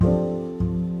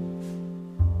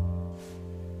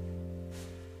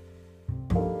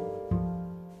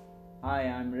Hi,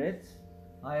 I'm Rich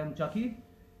I am Chucky.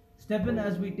 Step in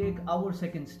as we take our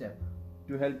second step.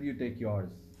 to help you take yours.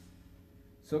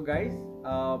 So, guys,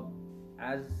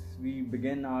 as we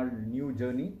begin our new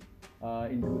journey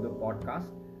into the podcast,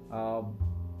 uh,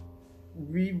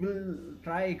 we will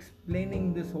try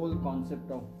explaining this whole concept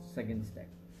of second step,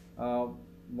 uh,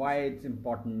 why it's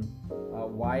important,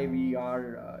 why we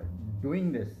are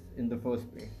doing this in the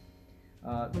first place.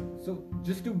 Uh, so,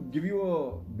 just to give you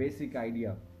a basic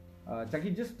idea,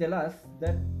 Chucky, just tell us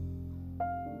that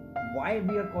why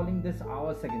we are calling this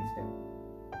our second step.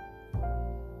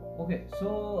 Okay,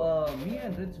 so me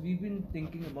and Rich, we've been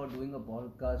thinking about doing a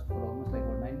podcast for almost like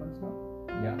 9 months now.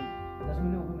 Yeah. That's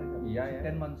when you Yeah, yeah.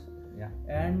 10 months. Yeah.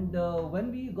 And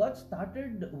when we got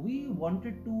started, we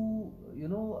wanted to,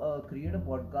 create a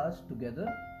podcast together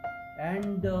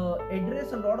and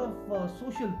address a lot of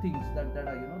social things that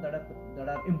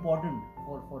are important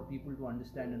for people to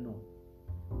understand and know.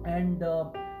 And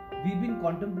we've been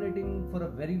contemplating for a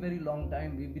very very long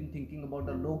time. We've been thinking about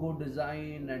a logo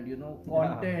design and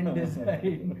content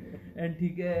design and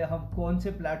ठीक है हम कौन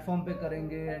से platform पे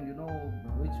करेंगे and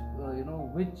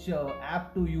which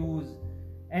app to use.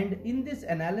 And in this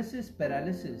analysis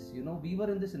paralysis, we were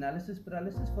in this analysis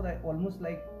paralysis for almost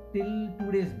like till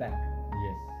 2 days back.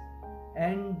 Yes.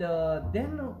 And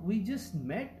then we just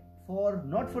met for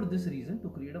not for this reason, to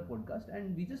create a podcast,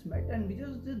 and we just met and we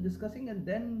just discussing. And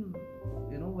then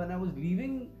when I was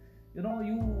leaving,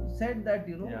 you said that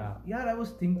yeah, I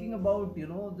was thinking about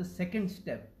the second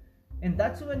step. And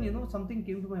that's when something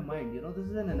came to my mind. This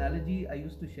is an analogy I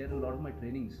used to share in a lot of my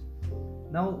trainings.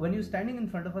 Now when you're standing in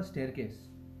front of a staircase,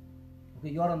 okay,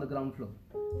 you're on the ground floor.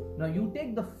 Now you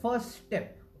take the first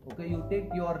step. Okay, you take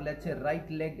your, let's say, right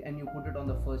leg and you put it on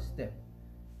the first step.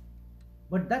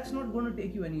 But that's not going to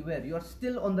take you anywhere. You're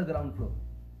still on the ground floor.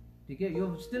 Okay?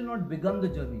 You've still not begun the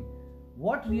journey.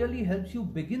 What really helps you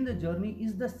begin the journey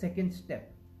is the second step.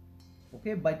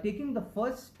 Okay, by taking the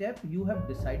first step, you have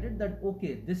decided that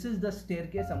okay, this is the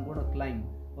staircase I'm going to climb,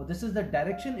 or this is the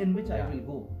direction in which I will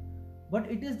go.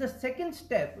 But it is the second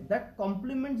step that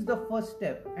complements the first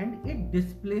step and it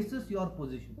displaces your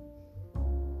position.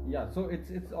 Yeah, so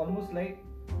it's almost like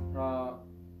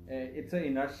it's an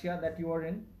inertia that you are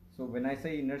in. So when I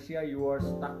say inertia, you are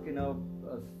stuck in a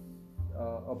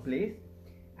place,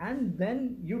 and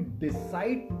then you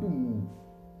decide to move.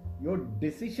 Your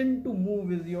decision to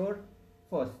move is your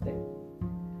first step.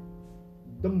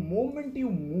 The moment you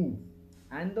move,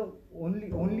 and the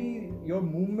only your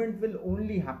movement will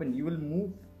only happen. You will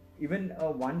move even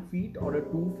 1 feet or a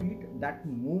 2 feet. That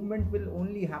movement will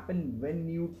only happen when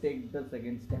you take the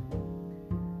second step.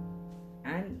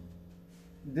 And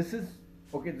this is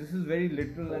okay. This is very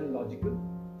literal and logical,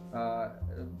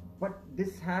 but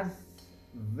this has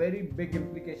very big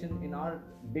implication in our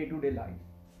day-to-day life,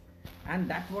 and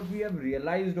that's what we have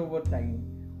realized over time.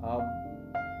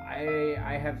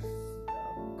 I have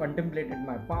contemplated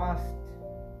my past.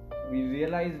 We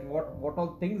realized what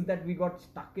all things that we got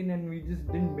stuck in and we just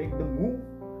didn't make the move,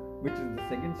 which is the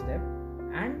second step,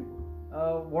 and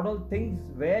what all things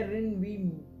wherein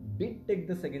we did take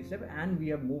the second step and we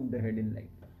have moved ahead in life,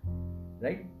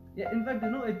 right? Yeah, in fact,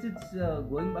 it's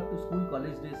going back to school,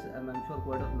 college days. I'm sure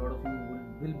quite a lot of you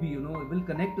will be, will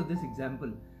connect to this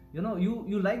example.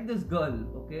 You like this girl,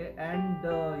 okay, and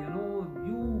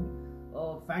you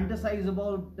fantasize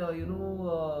about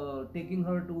taking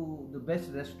her to the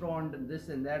best restaurant and this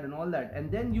and that and all that,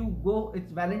 and then you go.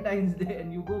 It's Valentine's Day,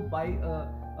 and you go buy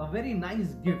a very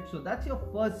nice gift. So that's your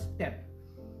first step.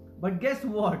 But guess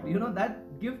what?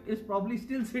 That gift is probably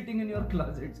still sitting in your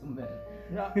closet somewhere.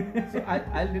 Yeah. So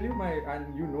I'll tell you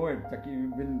and you know it, Chucky.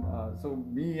 We've been so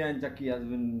me and Chucky has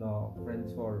been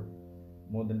friends for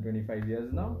more than 25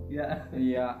 years now. Yeah.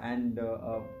 Yeah, and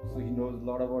so he knows a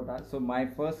lot about us. So my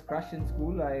first crush in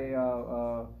school,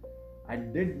 I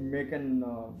did make an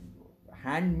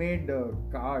handmade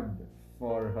card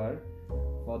for her,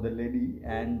 for the lady,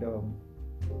 and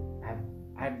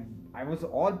I was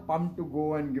all pumped to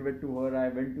go and give it to her. I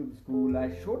went to school.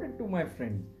 I showed it to my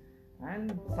friends,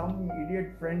 and some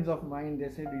idiot friends of mine, they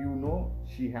said,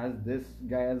 she has this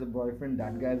guy as a boyfriend,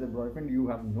 that guy as a boyfriend. You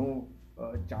have no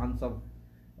chance of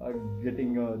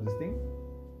getting this thing.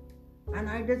 And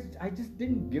I just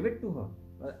didn't give it to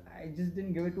her. I just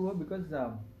didn't give it to her because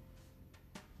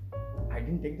I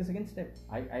didn't take the second step.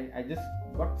 I just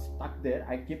got stuck there.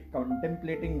 I kept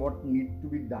contemplating what needed to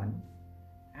be done,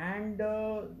 and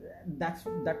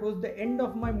that was the end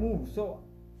of my move. So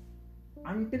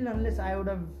unless I would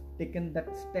have taken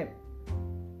that step,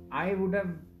 I would have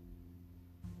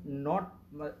not.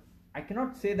 I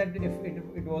cannot say that if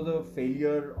it was a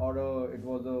failure or it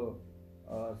was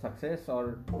success,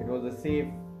 or it was a safe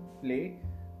play.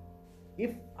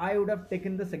 If I would have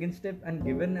taken the second step and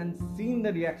given and seen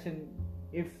the reaction,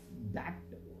 if that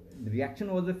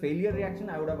reaction was a failure reaction,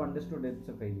 I would have understood it's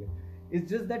a failure. It's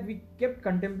just that we kept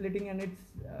contemplating, and it's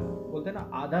बोलते हैं ना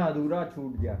आधा अधूरा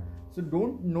छूट गया. So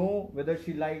don't know whether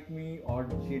she liked me or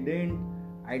she didn't.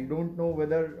 I don't know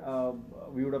whether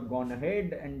we would have gone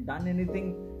ahead and done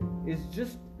anything. It's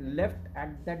just left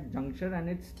at that juncture, and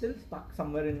it's still stuck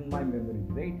somewhere in my memory,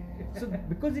 right? So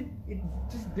because it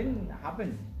just didn't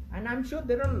happen. And I'm sure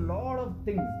there are a lot of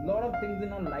things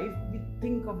in our life. We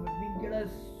think of it, we get a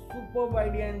superb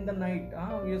idea in the night.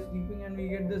 We are sleeping and we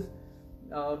get this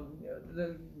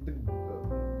the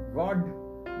God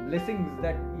blessings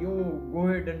that you go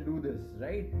ahead and do this,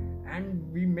 right?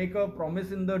 And we make a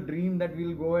promise in the dream that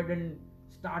we'll go ahead and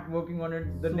start working on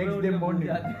it the next day morning.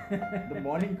 The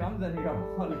morning comes and we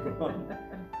are all gone,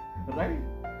 right?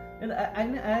 And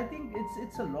I think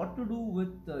it's a lot to do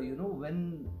with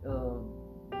when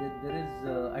there is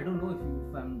I don't know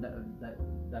if I'm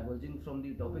diverging from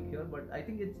the topic here, but I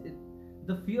think it's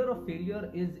the fear of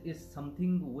failure is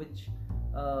something which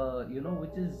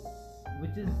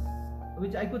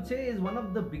which I could say is one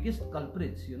of the biggest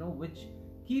culprits, which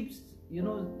keeps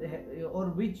or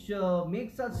which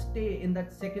makes us stay in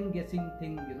that second guessing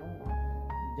thing,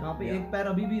 जहाँ पे एक पैर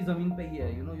अभी भी जमीन पे ही है,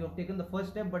 you have taken the first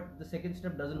step but the second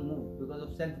step doesn't move because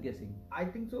of self guessing. I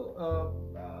think so.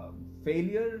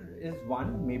 Failure is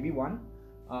maybe one.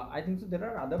 I think so. There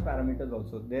are other parameters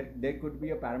also. There could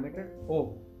be a parameter.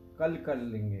 Oh, कल कर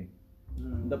लेंगे.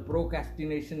 The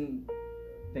procrastination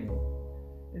thing.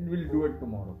 And we'll do it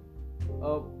tomorrow.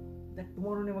 That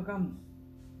tomorrow never comes.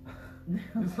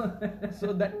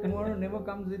 So that tomorrow never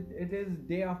comes. It is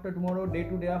day after tomorrow, day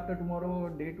to day after tomorrow,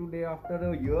 day to day after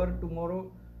a year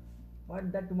tomorrow.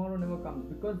 But that tomorrow never comes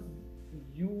because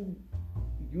you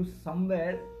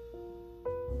somewhere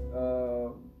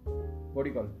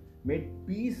made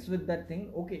peace with that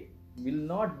thing. Okay, we'll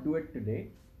not do it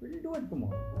today, we'll do it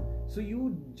tomorrow. So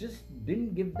you just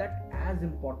didn't give that as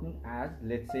important as,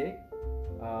 let's say,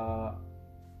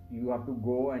 you have to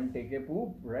go and take a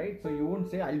poop, right? So you won't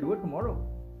say I'll do it tomorrow,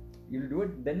 you'll do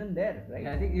it then and there, right?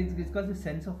 I think it's because the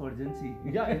sense of urgency.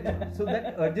 Yeah. So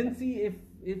that urgency,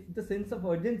 if the sense of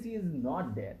urgency is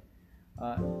not there,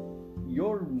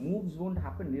 your moves won't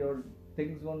happen, your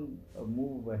things won't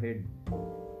move ahead.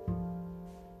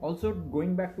 Also,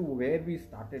 going back to where we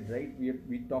started, right?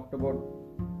 We talked about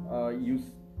you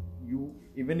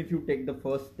even if you take the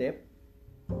first step,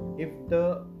 if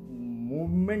the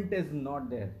movement is not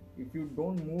there, if you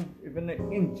don't move even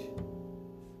an inch,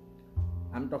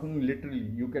 I'm talking literally,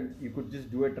 you could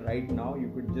just do it right now. You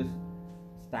could just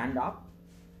stand up,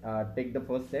 take the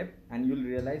first step, and you'll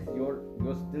realize you're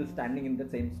still standing in the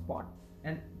same spot.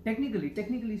 And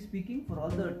technically speaking, for all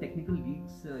the technical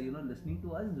geeks, listening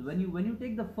to us, when you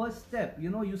take the first step,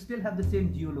 you still have the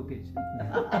same geolocation.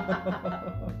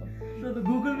 So the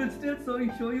Google will still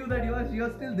show you that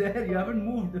you're still there. You haven't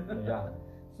moved. Yeah.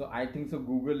 So I think so.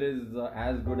 Google is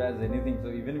as good as anything. So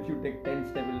even if you take 10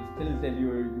 steps, it will still tell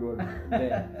you are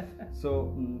there.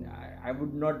 So I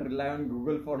would not rely on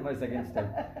Google for my second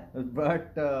step.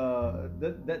 But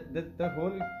the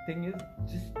whole thing is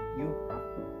just you have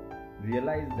to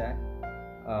realize that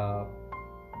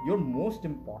your most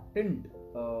important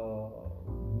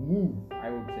move, I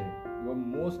would say, your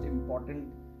most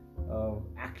important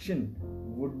action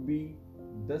would be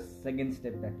the second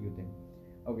step that you think.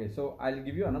 Okay, so I'll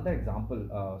give you another example.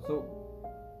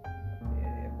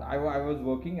 I was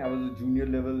working, I was a junior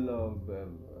level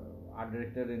art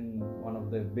director in one of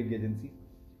the big agencies.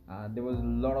 There was a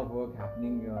lot of work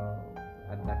happening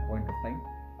at that point of time,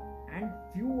 and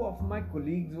few of my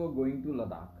colleagues were going to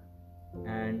Ladakh,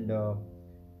 and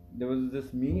there was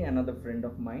just me, another friend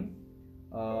of mine,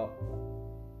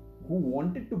 who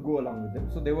wanted to go along with them.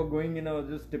 So they were going in a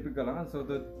just typical, so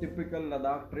the typical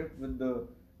Ladakh trip with the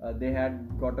they had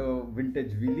got a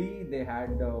vintage wheelie, they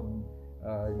had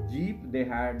Jeep, they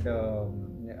had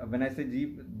when I say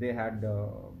Jeep, they had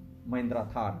Mahindra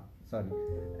Thar,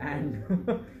 and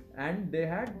and they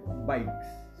had bikes,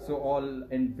 so all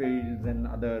Enfields and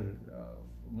other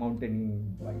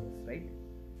mountaineering bikes, right?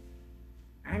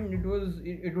 And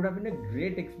it would have been a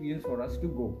great experience for us to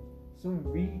go. So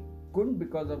we couldn't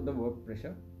because of the work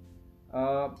pressure.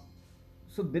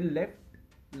 So they left,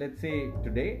 let's say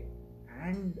today,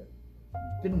 and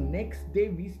the next day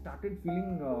we started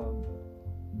feeling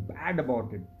bad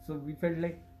about it. So we felt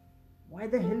like, why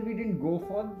the hell we didn't go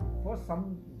for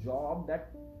some job that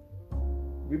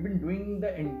we've been doing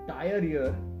the entire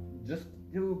year, just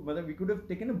to, we could have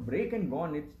taken a break and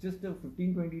gone. It's just a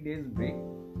 15-20 days break.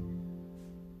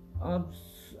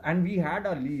 And we had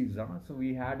our leaves, so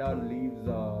we had our leaves.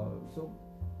 So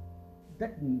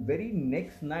that very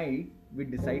next night, we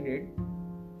decided,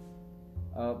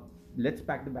 uh, let's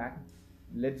pack the bag,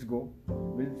 let's go.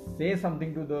 We'll say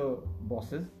something to the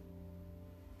bosses,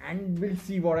 and we'll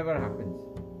see whatever happens.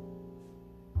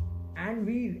 And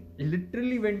we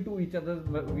literally went to each other's.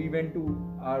 We went to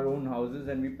our own houses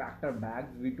and we packed our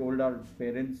bags. We told our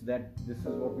parents that this is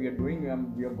what we are doing.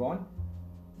 We are gone.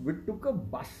 We took a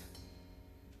bus,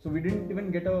 so we didn't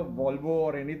even get a Volvo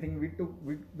or anything. We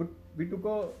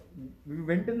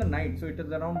went in the night, so it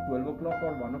was around 12 o'clock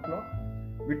or 1 o'clock.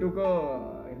 We took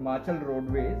a Himachal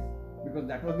Roadways because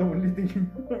that was the only thing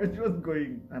which was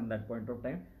going at that point of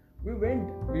time. We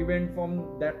went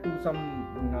from that to some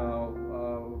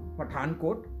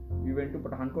Pathankot. We went to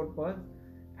Pathankot first,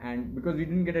 and because we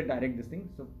didn't get a direct this thing,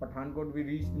 so Pathankot we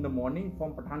reached in the morning.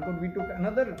 From Pathankot we took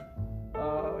another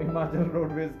Himachal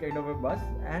Roadways kind of a bus,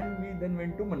 and we then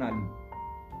went to Manali.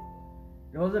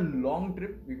 It was a long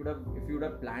trip. We could have, if we would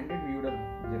have planned it, we would have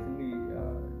definitely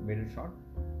made it short.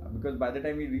 Because by the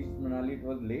time we reached Manali, it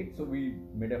was late, so we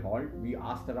made a halt. We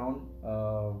asked around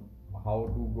how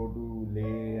to go to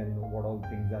Leh and what all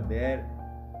things are there,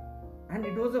 and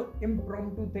it was an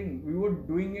impromptu thing. We were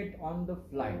doing it on the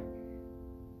fly.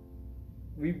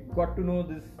 We got to know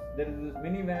this. There is this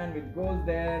minivan which goes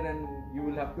there, and you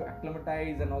will have to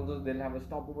acclimatize, and also they'll have a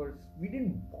stopover. We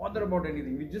didn't bother about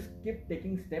anything. We just kept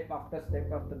taking step after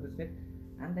step after the step,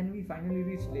 and then we finally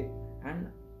reached Leh.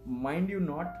 And mind you,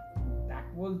 not that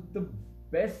was the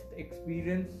best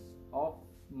experience of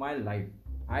my life.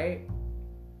 I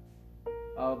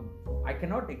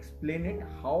cannot explain it.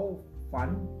 How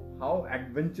fun, how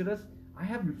adventurous. I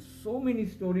have so many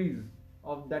stories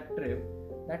of that trip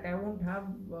that I won't have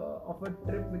of a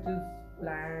trip which is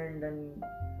planned and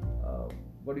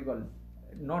what do you call it?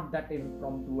 Not that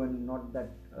impromptu and not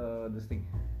that this thing.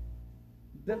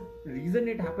 The reason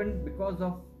it happened because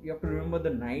of, you have to remember the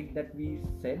night that we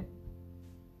said,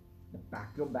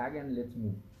 pack your bag and let's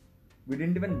move. We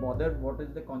didn't even bother what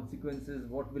is the consequences,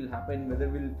 what will happen, whether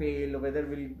we'll fail, whether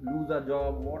we'll lose our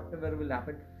job, whatever will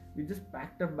happen. We just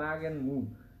packed our bag and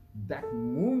moved. That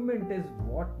movement is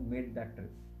what made that trip.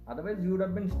 Otherwise, you would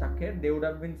have been stuck here. They would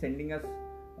have been sending us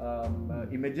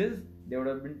images. They would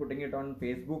have been putting it on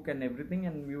Facebook and everything,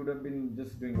 and we would have been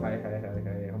just doing hi, hum kyun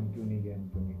nahi gaye, hum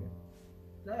kyun nahi gaye.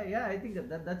 Yeah, I think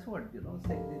that's what, you know,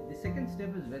 the second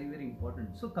step is very, very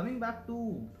important. So coming back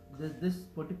to this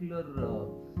particular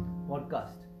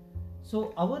podcast,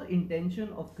 so our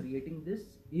intention of creating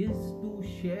this is to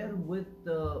share with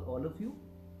all of you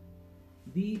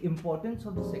the importance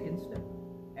of the second step,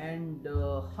 and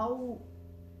how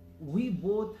we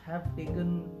both have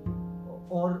taken,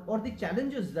 or the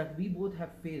challenges that we both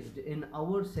have faced in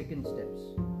our second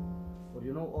steps, or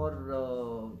you know,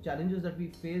 or challenges that we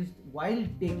faced while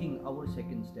taking our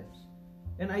second steps.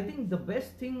 And I think the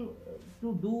best thing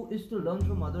to do is to learn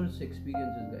from others'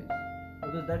 experiences, guys,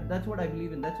 because that's what I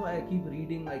believe in. That's why I keep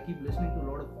reading, I keep listening to a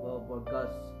lot of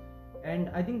podcasts, and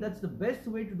I think that's the best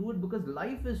way to do it, because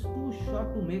life is too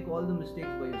short to make all the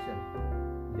mistakes by yourself.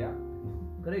 Yeah,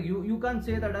 correct. You can't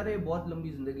say that अरे बहुत लंबी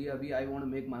जिंदगी है अभी, I want to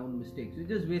make my own mistakes. You're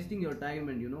just wasting your time.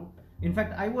 And you know, in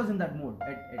fact, I was in that mode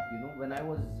at you know, when I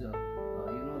was you know,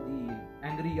 the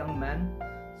angry young man.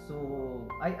 So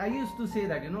I used to say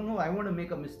that, you know, no, I want to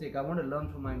make a mistake, I want to learn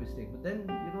from my mistake. But then,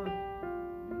 you know,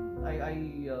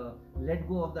 I let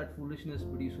go of that foolishness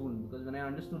pretty soon, because when I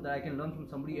understood that I can learn from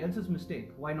somebody else's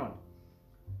mistake, why not?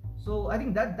 So I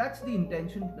think that's the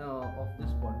intention of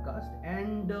this podcast.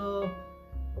 And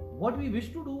what we wish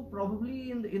to do probably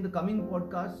in the coming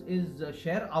podcasts is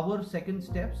share our second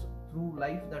steps through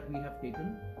life that we have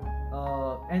taken,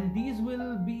 and these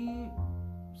will be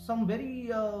some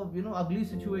very you know, ugly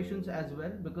situations as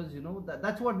well, because you know,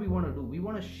 that's what we want to do. We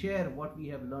want to share what we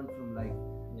have learned from life,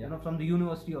 you know, from the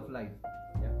University of Life.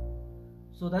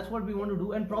 So that's what we want to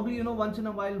do. And probably, you know, once in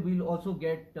a while we'll also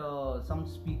get some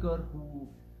speaker who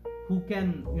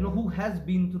can, you know, who has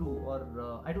been through, or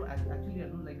I don't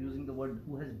like using the word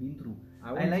who has been through.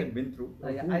 I won't say been through.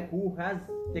 Who has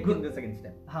taken the second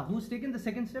step? Who's taken the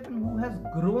second step and who has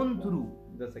grown through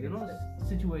the second, you know, step.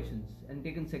 Situations and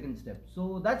taken second step.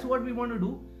 So that's what we want to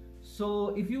do. So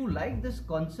if you like this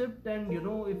concept, and you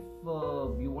know, if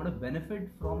you want to benefit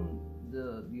from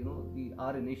the, you know,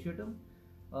 our initiative,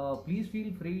 please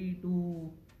feel free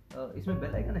to इसमें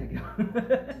bell icon है क्या?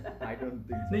 I don't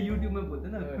think so. नहीं, YouTube में बोलते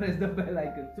हैं ना, press the bell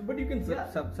icon. So, but you can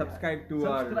subscribe to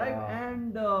subscribe our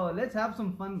and let's have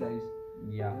some fun, guys.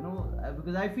 Yeah. You know,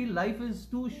 because I feel life is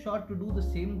too short to do the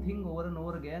same thing over and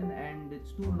over again, and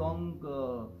it's too long.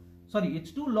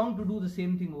 It's too long to do the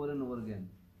same thing over and over again.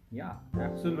 Yeah,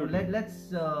 absolutely. Let's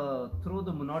throw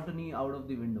the monotony out of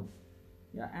the window.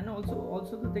 Yeah, and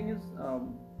also the thing is,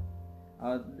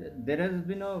 there has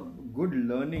been a good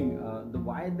learning.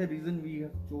 The reason we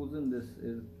have chosen this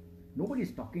is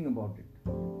nobody's talking about it.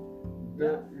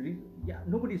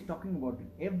 Nobody's talking about it.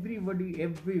 Everybody,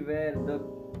 everywhere, the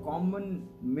common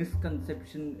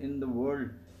misconception in the world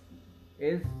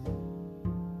is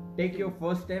take your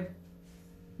first step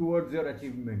towards your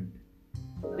achievement.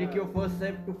 Take your first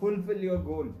step to fulfill your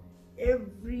goal.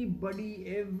 Everybody,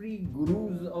 every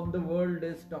gurus of the world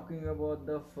is talking about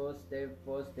the first step,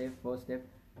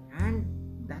 and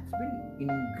that's been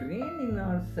ingrained in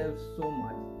ourselves so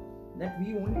much that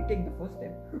we only take the first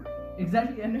step.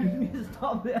 Exactly, and we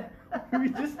stop there. We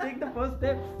just take the first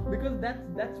step because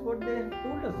that's what they have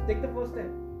told us. Take the first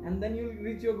step, and then you'll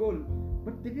reach your goal.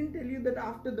 But they didn't tell you that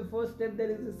after the first step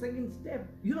there is a second step.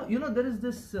 You know there is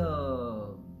this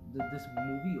this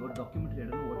movie or documentary, I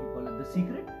don't know what you call it, The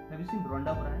Secret. Have you seen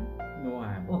Rhonda Byrne? No,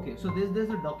 I haven't. Okay, so there's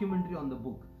a documentary on the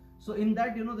book. So in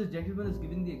that, this gentleman is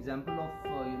giving the example of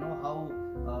how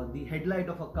the headlight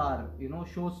of a car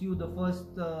shows you the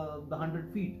first the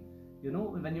 100 feet.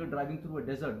 When you're driving through a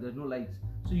desert, there's no lights,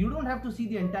 so you don't have to see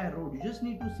the entire road. You just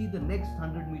need to see the next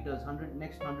 100 meters,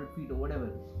 next 100 feet or whatever.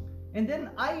 And then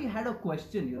I had a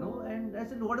question, and I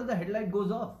said, what if the headlight goes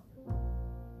off?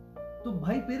 तो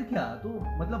भाई फिर क्या? तो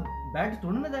मतलब बैठ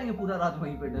थोड़ा ना जाएंगे पूरा रात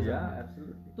वहीं पे desert. Yeah,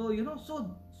 absolutely. So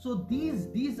so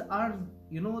these are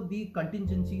the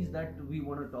contingencies that we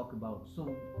want to talk about. So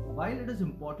while it is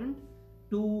important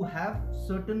to have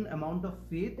certain amount of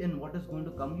faith in what is going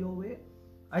to come your way,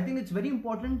 I think it's very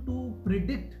important to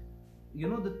predict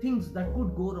the things that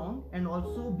could go wrong and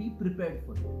also be prepared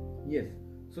for it. Yes.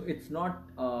 So it's not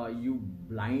you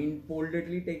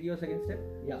blindfoldedly take your second step.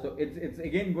 Yeah. So it's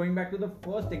again going back to the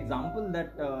first example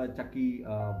that Chucky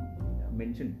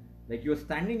mentioned. Like you're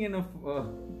standing in a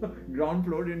ground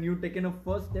floor and you've taken a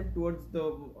first step towards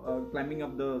the climbing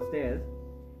up the stairs.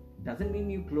 Doesn't mean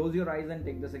you close your eyes and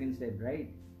take the second step, right?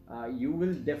 You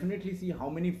will definitely see how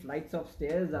many flights of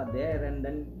stairs are there, and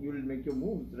then you will make your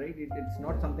moves, right? It's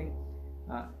not something.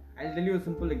 I'll tell you a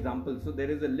simple example. So there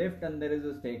is a lift and there is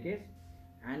a staircase.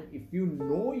 And if you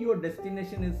know your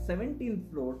destination is 17th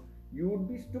floor, you would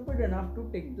be stupid enough to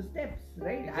take the steps,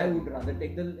 right? Exactly. I would rather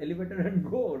take the elevator and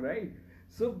go, right?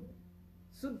 So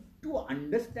to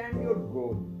understand your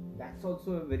goal, that's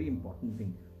also a very important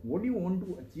thing. What do you want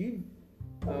to achieve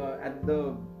at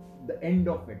the end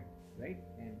of it, right?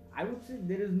 And I would say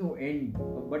there is no end,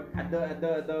 but at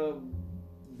the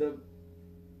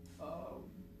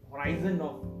horizon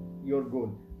of your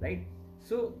goal, right?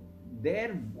 So there,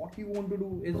 what you want to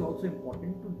do is also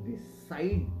important to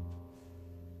decide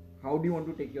how do you want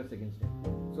to take your second step.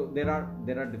 So there are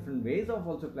different ways of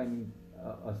also climbing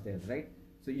a stairs, right?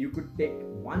 So you could take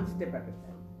one step at a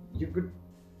time. You could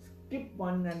skip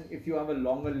one, and if you have a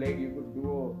longer leg, you could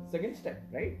do a second step,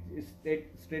 right?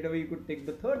 Straight away you could take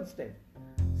the third step.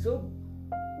 So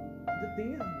the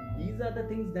thing is, these are the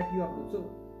things that you have to.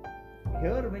 So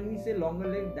here, when we say longer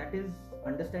leg, that is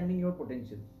understanding your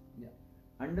potential.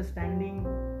 Understanding,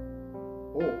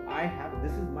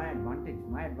 this is my advantage.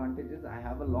 My advantage is I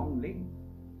have a long leg,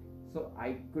 so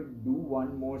I could do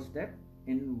one more step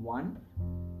in one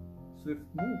swift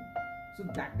move. So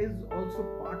that is also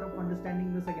part of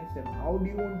understanding the second step. How do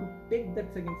you want to take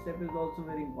that second step is also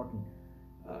very important.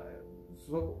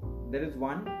 So there is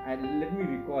one, and let me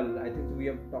recall, I think we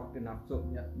have talked enough. So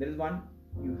there is one,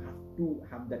 you have to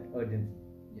have that urgency.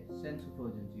 Yes, sense of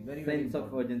urgency. Very sense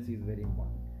of urgency is very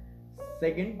important.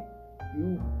 Second,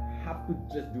 you have to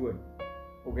just do it.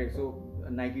 Okay, so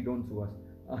Nike, don't sue us.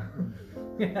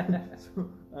 So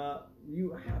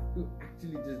you have to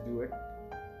actually just do it.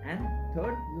 And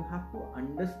third, you have to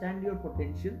understand your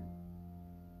potential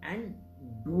and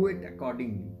do it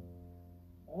accordingly.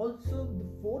 Also,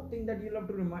 the fourth thing that you'll have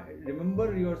to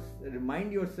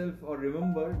remind yourself or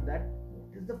remember that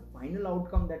what is the final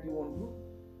outcome that you want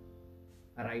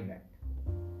to arrive at.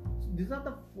 These are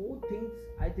the four things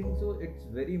I think so it's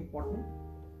very important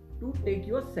to take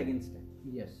your second step.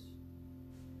 Yes,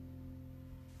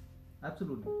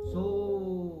 absolutely.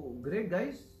 So great,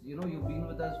 guys, you've been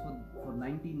with us for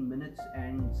 19 minutes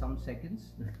and some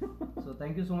seconds. So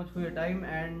thank you so much for your time,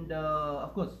 and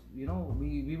of course we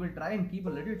will try and keep a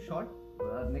little short.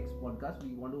 Our next podcast,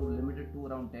 we want to limit it to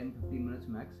around 10-15 minutes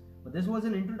max, but this was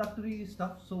an introductory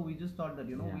stuff, so we just thought that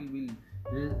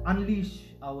we'll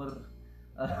unleash our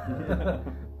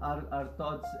our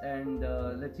thoughts, and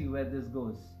let's see where this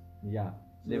goes. Yeah,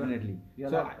 so definitely.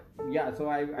 So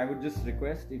I would just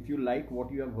request, if you like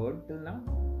what you have heard till now,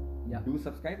 Yeah. Do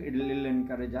subscribe. It'll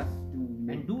encourage us to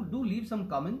make. And do leave some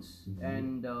comments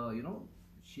and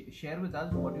share with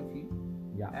us what you feel.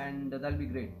 Yeah. And that'll be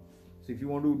great. So if you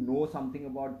want to know something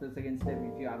about the second step,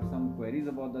 if you have some queries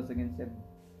about the second step,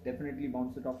 definitely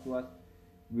bounce it off to us.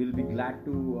 We'll be glad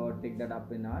to take that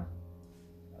up in our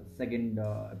second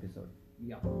episode.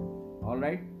 Yeah. All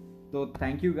right. So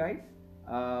thank you guys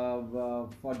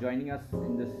for joining us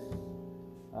in this.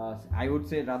 I would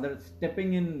say rather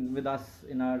stepping in with us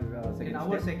in our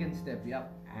second step. Yeah.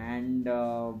 And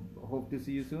hope to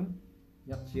see you soon.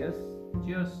 Yep. Cheers.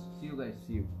 Cheers. See you guys.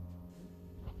 See you.